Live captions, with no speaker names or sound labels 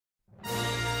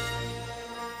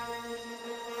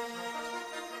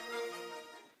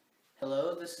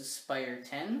this is Spire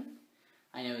 10.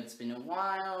 I know it's been a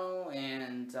while,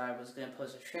 and I was going to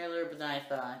post a trailer, but then I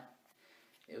thought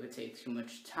it would take too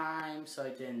much time, so I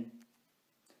didn't.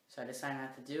 So I decided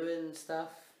not to do it and stuff.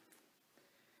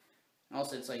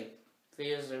 Also, it's like,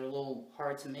 videos are a little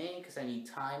hard to make, because I need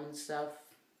time and stuff.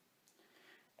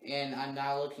 And I'm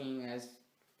not looking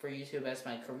for YouTube as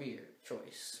my career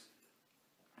choice.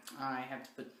 I have to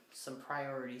put some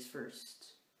priorities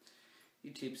first.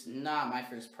 YouTube's not my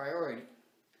first priority.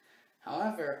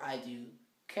 However, I do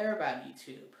care about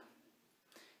YouTube.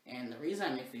 And the reason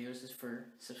I make videos is for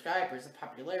subscribers and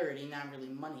popularity, not really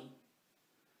money.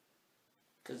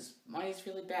 Because money's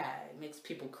really bad. It makes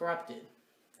people corrupted.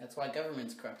 That's why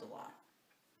governments corrupt a lot.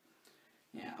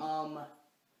 Yeah,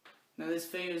 now this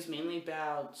video is mainly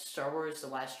about Star Wars The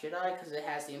Last Jedi because it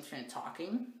has the internet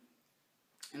talking.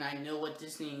 And I know what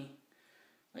Disney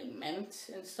meant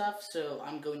and stuff, so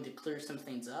I'm going to clear some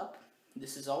things up.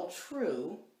 This is all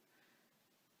true,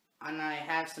 and I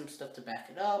have some stuff to back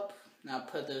it up, and I'll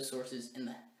put those sources in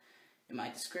my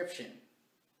description.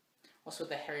 Also,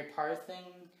 the Harry Potter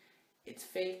thing, it's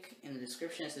fake. In the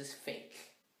description it says fake.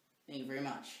 Thank you very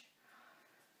much.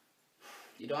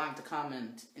 You don't have to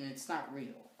comment, and it's not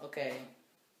real, okay?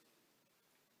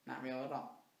 Not real at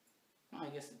all. Well, I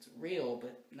guess it's real,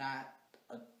 but not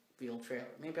a real trailer.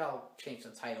 Maybe I'll change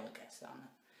the title, I guess. I don't know.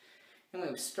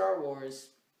 Anyway, with Star Wars,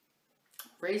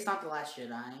 Rey's not the last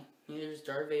Jedi. Neither is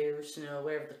Darth Vader, Snow,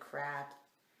 whatever the crap.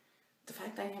 The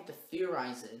fact that I have to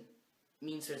theorize it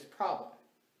means there's a problem.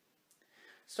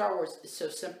 Star Wars is so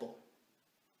simple.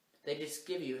 They just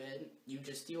give you it, you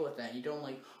just deal with that. You don't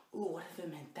ooh, what if it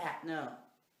meant that? No.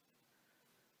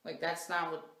 That's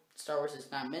not what Star Wars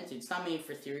is not meant to. It's not made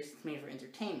for theories, it's made for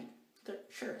entertainment.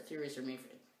 Sure, theories are made for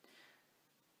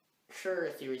Sure,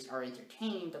 theories are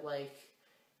entertaining, but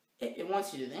it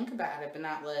wants you to think about it, but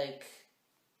not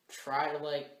try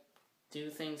to do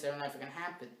things that are never gonna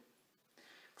happen.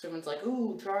 Because everyone's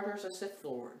ooh, Jar Jar's a Sith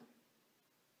Lord.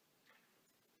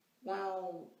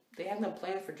 Well, they have no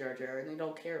plan for Jar Jar, and they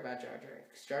don't care about Jar Jar,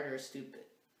 because Jar Jar is stupid.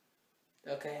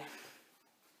 Okay?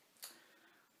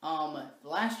 The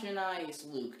Last Jedi is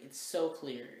Luke. It's so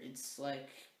clear. It's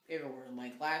everywhere,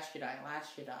 Last Jedi,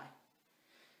 Last Jedi.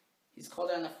 He's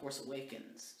called out in The Force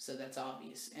Awakens, so that's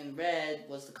obvious. And red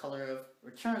was the color of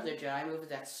Return of the Jedi, movie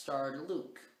that starred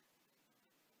Luke.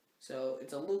 So,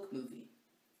 it's a Luke movie.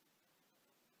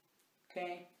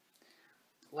 Okay?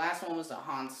 The last one was the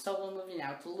Han Solo movie,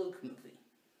 now it's a Luke movie.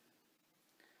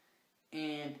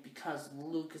 And because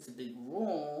Luke is a big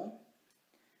role,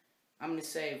 I'm going to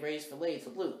say Rey's related to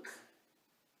Luke.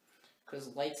 Because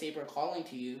lightsaber calling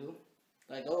to you,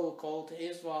 oh, call to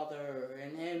his father,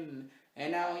 and him,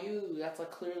 and now you, that's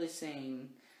clearly saying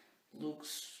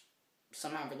Luke's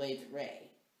somehow related to Rey,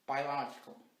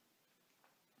 biologically.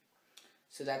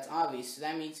 So that's obvious. So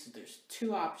that means that there's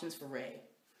two options for Rey.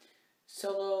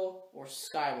 Solo or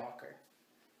Skywalker.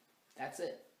 That's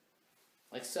it.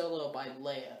 Solo by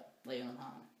Leia and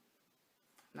Han.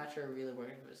 I'm not sure really where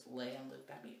it was Leia and Luke.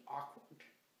 That'd be awkward.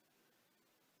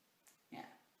 Yeah.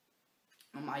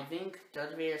 I think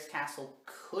Darth Vader's castle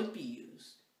could be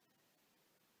used.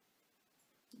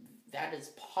 That is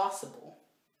possible.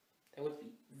 That would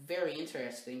be very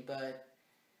interesting, but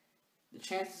the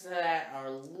chances of that are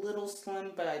a little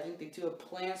slim, but I think they do have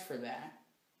plans for that.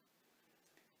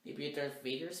 Maybe a Darth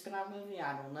Vader spin-off movie?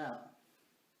 I don't know.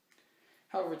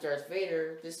 However, Darth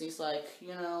Vader, Disney's let's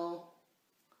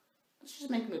just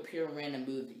make him appear in random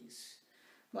movies.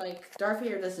 Darth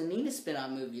Vader doesn't need a spin-off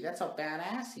movie. That's how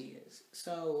badass he is.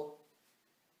 So,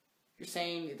 you're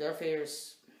saying that Darth Vader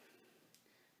is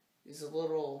a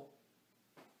little,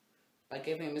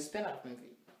 giving him a spin-off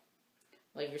movie.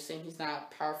 You're saying he's not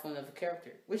powerful enough a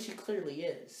character, which he clearly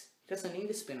is. He doesn't need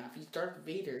a spin-off. He's Darth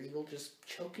Vader. He'll just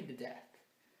choke you to death.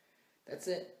 That's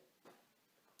it.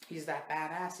 He's that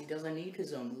badass. He doesn't need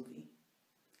his own movie.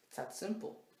 It's that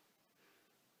simple.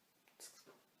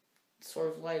 It's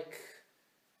sort of like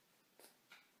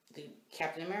the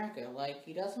Captain America.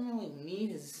 He doesn't really need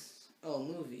his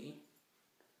own movie.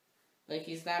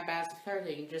 He's that badass character.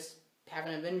 He can just have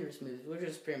an Avengers movie, which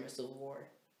was pretty much Civil War.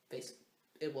 Basically,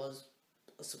 it was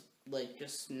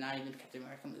just not even a Captain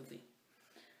America movie.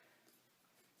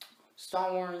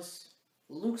 Star Wars,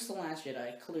 Luke's the Last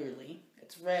Jedi, clearly.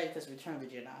 It's red because Return of the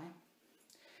Jedi.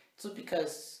 It's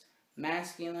because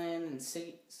masculine and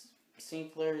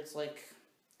singular, it's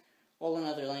all in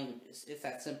other languages. It's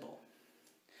that simple.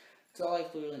 That's all I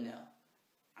clearly know.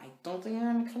 I don't think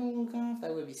they're going to kill Luke off.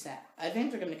 That would be sad. I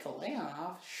think they're going to kill Leia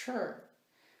off, sure.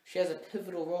 She has a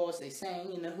pivotal role, as they say.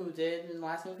 You know who did in the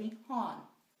last movie? Han.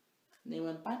 And they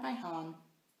went, bye-bye, Han.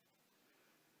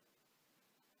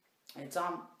 It's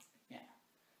yeah.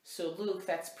 So Luke,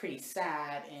 that's pretty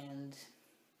sad, and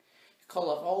you call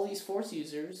up all these Force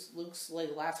users. Luke's like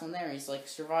the last one there. He's like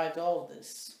survived all of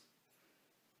this.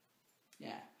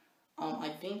 Yeah. I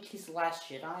think he's the last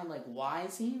Jedi. Like, why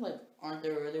is he? Like, aren't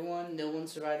there other one? No one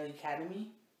survived the Academy.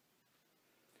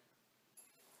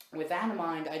 With that in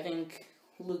mind, I think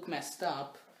Luke messed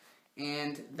up,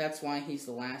 and that's why he's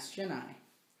the last Jedi.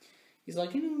 He's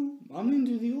like, I'm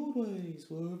into the old ways,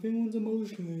 where everyone's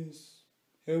emotionless.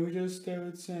 And we just stare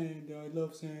at sand. I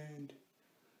love sand.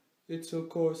 It's so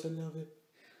coarse, I love it.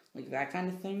 Like that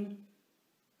kind of thing.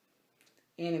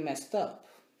 And it messed up.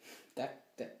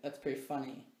 That's pretty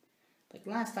funny. Like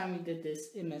last time we did this,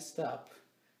 it messed up.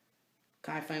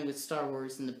 Kind of funny with Star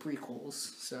Wars and the prequels,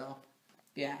 so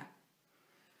yeah.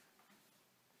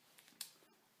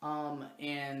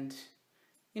 And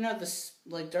this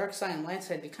like dark side and light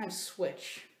side, they kind of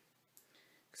switch.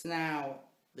 Cause now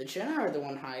the Jedi are the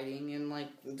one hiding, and like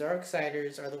the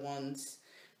Darksiders are the ones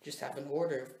just have an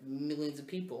order of millions of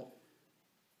people.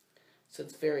 So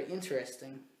it's very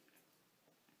interesting.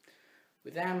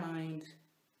 With that in mind,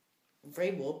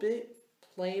 Rey will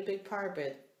play a big part,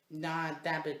 but not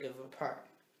that big of a part.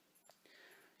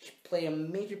 She'll play a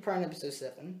major part in Episode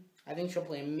 7. I think she'll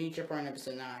play a major part in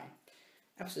Episode 9.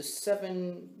 Episode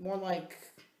 7, more like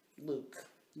Luke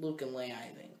and Leia,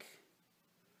 I think.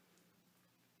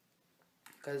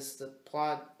 Because the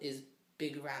plot is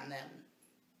big around them.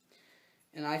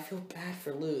 And I feel bad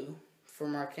for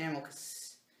Mark Hamill,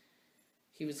 because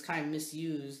he was kind of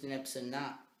misused in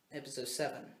Episode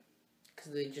 7.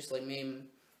 Because they just like made him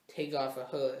take off a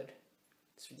hood.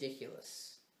 It's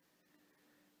ridiculous.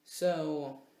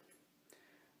 So,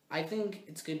 I think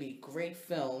it's going to be a great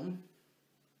film.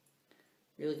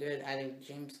 Really good. I think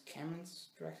James Cameron's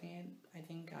directing it, I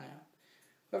don't know.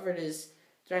 Whoever it is,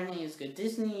 directing is good.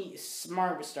 Disney is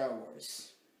smart with Star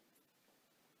Wars.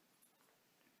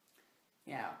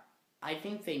 Yeah. I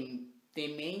think they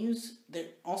may use...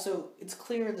 Also, it's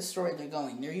clear the story they're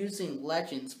going. They're using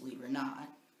Legends, believe it or not.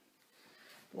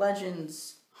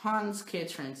 Legends, Han's kid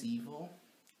turns evil.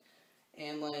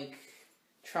 And, like,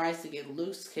 tries to get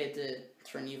Luke's kid to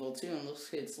turn evil, too. And Luke's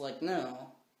kid's like,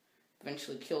 no.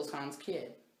 Eventually kills Han's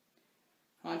kid.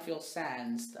 Han feels sad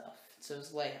and stuff. So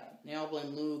is Leia. They all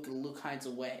blame Luke, and Luke hides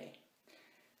away.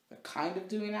 They're kind of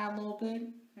doing that a little bit,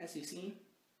 as you see.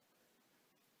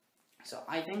 So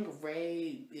I think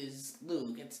Rey is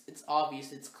Luke. It's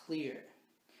obvious, it's clear.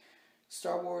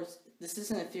 Star Wars, this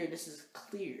isn't a theory, this is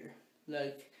clear.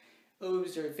 Like, oh, it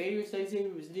was Darth Vader's lightsaber,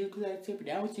 it was Luke's lightsaber,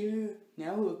 now it's you.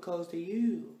 Now it calls to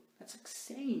you. That's like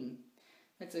saying.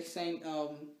 That's like saying,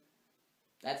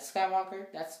 that's Skywalker,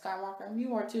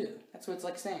 you are too. That's what it's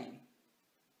like saying.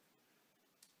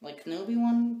 Like Kenobi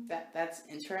one, that's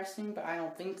interesting, but I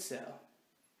don't think so.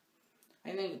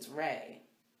 I think it's Rey.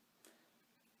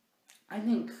 I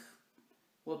think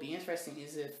what would be interesting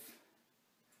is if,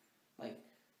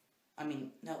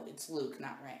 no, it's Luke,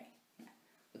 not Rey.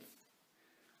 Yeah.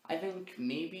 I think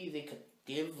maybe they could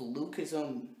give Luke his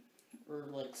own, or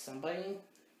like somebody,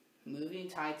 movie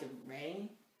tied to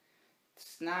Rey.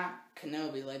 It's not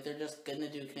Kenobi, like they're just gonna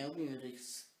do Kenobi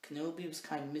movies. Kenobi was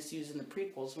kind of misused in the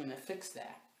prequels, we're gonna fix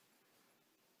that.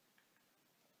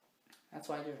 That's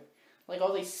why I do it. Like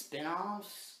all these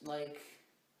spin-offs, like,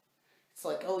 it's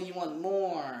like, oh, you want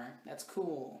more, that's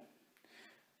cool.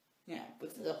 Yeah,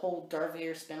 with the whole Darth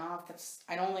Vader spin-off,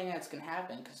 I don't think that's gonna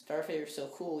happen, because Darth Vader's so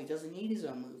cool, he doesn't need his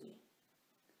own movie.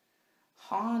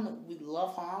 Han, we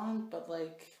love Han, but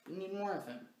like, we need more of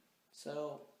him.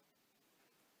 So,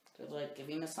 they're like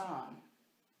giving us on.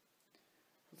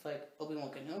 It's like Obi-Wan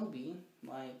Kenobi,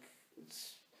 like,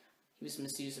 he was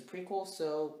misused in prequel,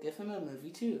 so give him a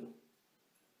movie too.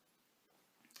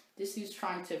 Disney's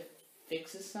trying to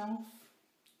fix itself.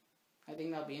 I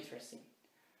think that'll be interesting.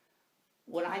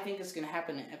 What I think is going to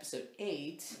happen in Episode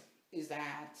 8 is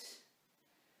that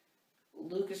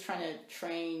Luke is trying to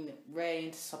train Rey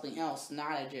into something else,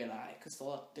 not a Jedi. Because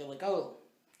they're like, oh,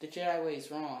 the Jedi way is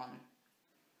wrong.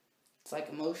 It's like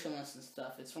emotionless and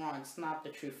stuff. It's wrong. It's not the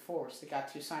true Force. They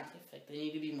got too scientific. They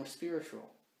need to be more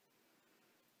spiritual.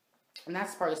 And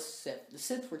that's part of the Sith. The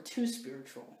Sith were too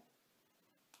spiritual.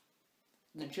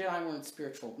 The Jedi weren't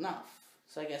spiritual enough.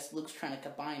 So I guess Luke's trying to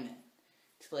combine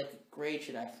it to like a great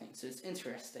Jedi thing. So it's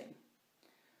interesting.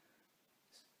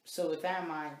 So with that in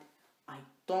mind, I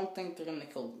don't think they're going to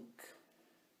kill Luke.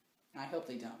 I hope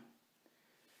they don't.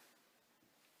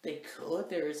 They could.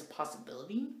 There is a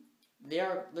possibility.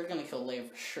 They're going to kill Leia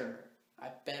for sure. I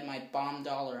bet my bomb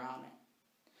dollar on it.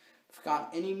 If I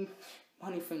got any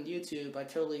money from YouTube, I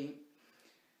totally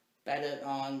bet it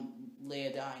on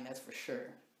Leia dying, that's for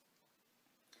sure.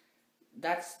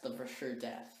 that's the for sure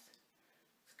death.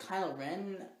 Kylo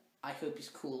Ren, I hope he's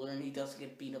cooler and he doesn't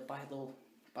get beat up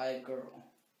by a girl.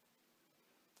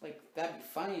 Like, that'd be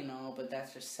funny and all, but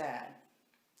that's just sad.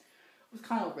 With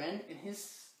Kylo Ren,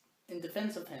 in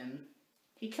defense of him,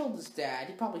 he killed his dad.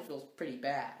 He probably feels pretty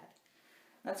bad.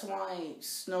 That's why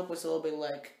Snoke was a little bit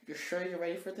like, "You're sure you're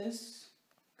ready for this?"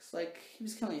 Because, like, he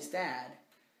was killing his dad.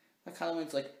 Like, Kylo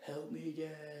Ren's like, "Help me,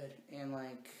 Dad." And,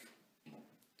 like,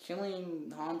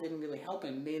 killing Han didn't really help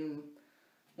him. It made him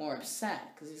more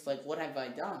upset. Because he's like, "What have I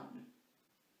done?"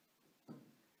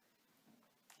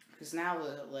 Because now,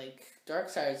 like,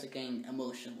 Darksiders are getting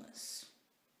emotionless.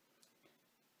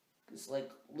 Because,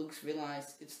 like, Luke's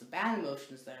realized it's the bad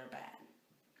emotions that are bad.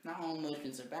 Not all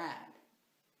emotions are bad.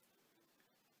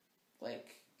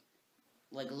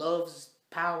 Like love's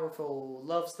powerful,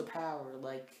 love's the power.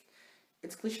 Like,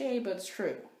 it's cliche, but it's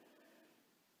true.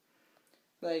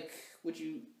 Like,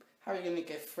 how are you gonna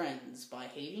get friends? By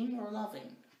hating or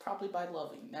loving? Probably by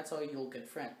loving. That's how you'll get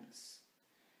friends.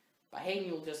 By hating,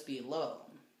 you'll just be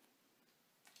alone.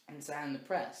 And sad and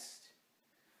depressed.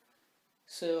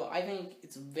 So, I think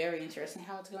it's very interesting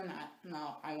how it's going.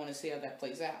 Now, I want to see how that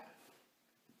plays out.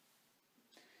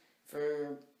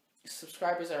 For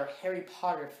subscribers that are Harry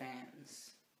Potter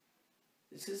fans,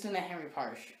 this isn't a Harry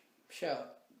Potter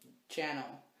channel.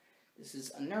 This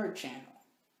is a nerd channel.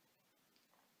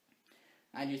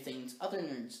 I do things other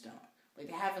nerds don't. Like,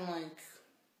 they haven't, like,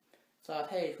 thought,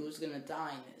 "Hey, who's gonna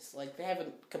die in this?" Like, they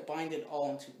haven't combined it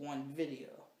all into one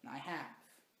video. And I have.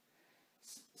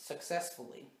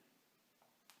 Successfully.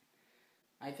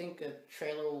 I think a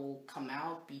trailer will come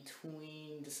out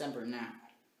between December and now.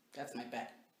 That's my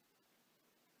bet.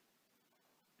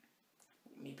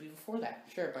 Maybe before that,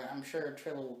 sure, but I'm sure a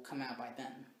trailer will come out by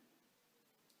then.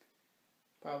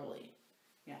 Probably.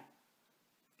 Yeah.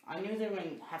 I knew they were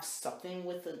going to have something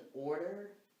with an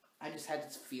order. I just had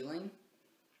this feeling.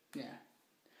 Yeah.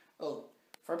 Oh,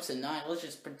 for episode 9, let's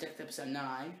just predict episode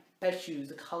 9. Bet you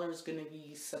the color is going to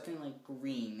be something like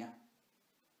green.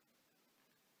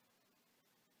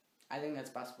 I think that's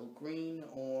possible. Green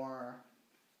or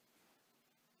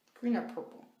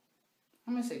purple.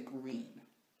 I'm going to say green.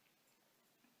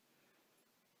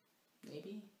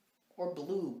 Maybe? Or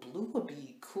blue. Blue would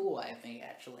be cool, I think,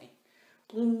 actually.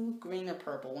 Blue, green, or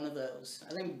purple. One of those.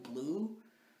 I think blue,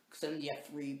 because then you have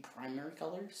 3 primary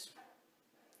colors.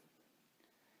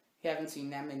 You haven't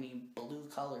seen that many blue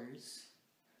colors.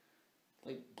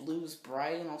 Like, blue's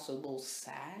bright and also a little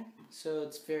sad. So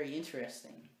it's very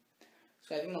interesting.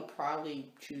 So I think they'll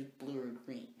probably choose blue or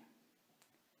green.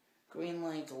 Green,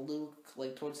 like Luke,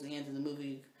 like towards the end of the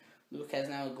movie, Luke has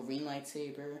now a green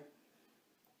lightsaber.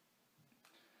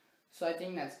 So I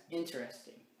think that's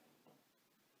interesting.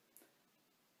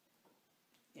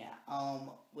 Yeah,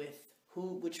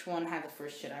 which one had the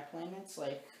first Jedi planets?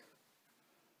 Like,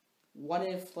 what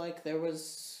if, like, there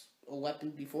was a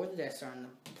weapon before the Death Star and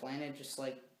the planet just,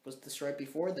 like, was destroyed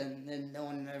before then, and no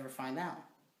one would ever find out?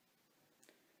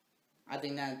 I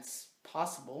think that's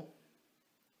possible.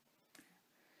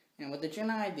 And with the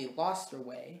Jedi, they lost their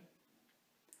way.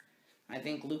 I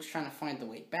think Luke's trying to find the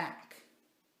way back.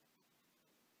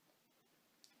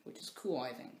 Which is cool,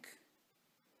 I think.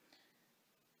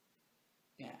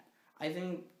 Yeah. I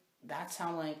think that's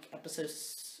how, like,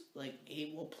 episodes, like,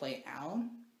 8 will play out.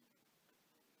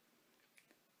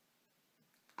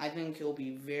 I think it'll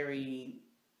be very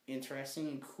interesting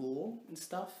and cool and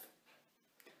stuff.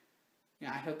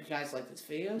 Yeah, I hope you guys like this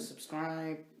video.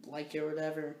 Subscribe, like it, or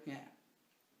whatever. Yeah.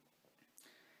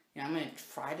 Yeah, I'm going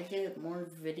to try to get more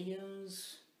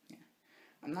videos. Yeah.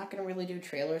 I'm not going to really do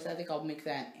trailers. I think I'll make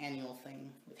that annual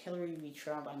thing. With Hillary v.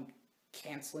 Trump, I'm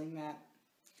canceling that.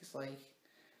 Because, like,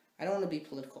 I don't want to be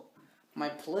political. My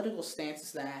political stance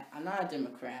is that I'm not a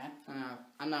Democrat.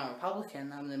 I'm not a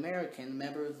Republican. I'm an American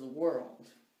member of the world.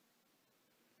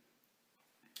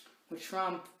 With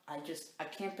Trump, I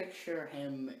can't picture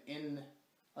him in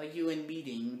a UN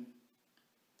meeting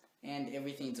and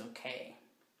everything's okay.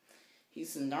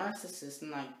 He's a narcissist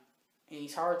and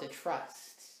he's hard to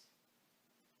trust.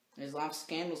 There's a lot of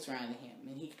scandals surrounding him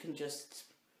and he can just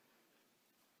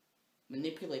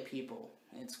manipulate people.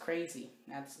 It's crazy.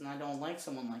 And I don't like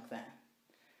someone like that.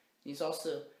 He's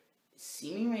also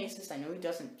seeming racist. I know he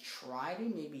doesn't try to,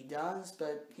 maybe he does,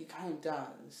 but he kind of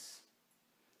does.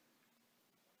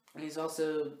 And he's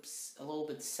also a little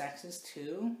bit sexist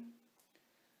too.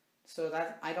 So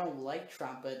that, I don't like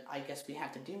Trump, but I guess we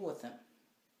have to deal with him.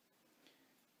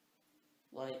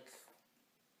 Like,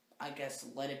 I guess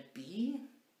let it be?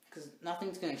 Because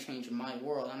nothing's going to change in my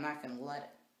world. I'm not going to let it.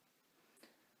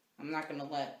 I'm not going to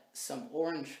let some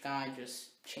orange guy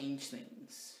just change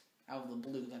things out of the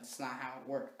blue. That's not how it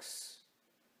works.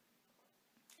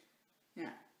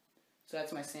 Yeah. So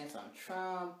that's my stance on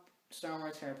Trump, Star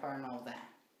Wars, Harry Potter, and all that.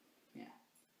 Yeah.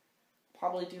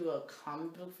 Probably do a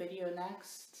comic book video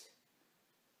next.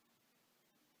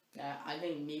 I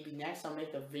think maybe next I'll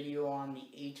make a video on the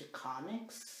Age of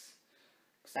Comics.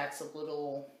 Because that's a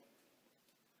little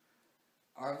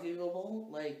arguable.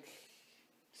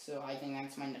 So I think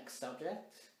that's my next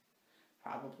subject.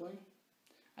 Probably.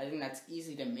 I think that's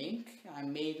easy to make. I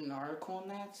made an article on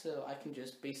that, so I can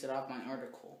just base it off my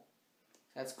article.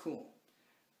 That's cool.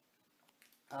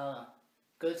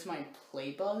 Go to my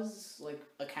Playbuzz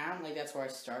account, that's where I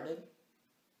started.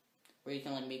 Where you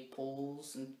can make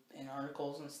polls and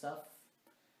articles and stuff.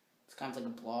 It's kind of like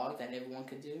a blog that everyone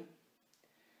could do.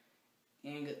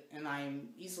 And I'm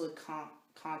easily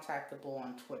contactable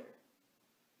on Twitter.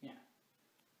 Yeah.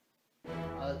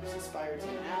 This is Spire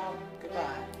Team out.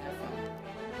 Goodbye.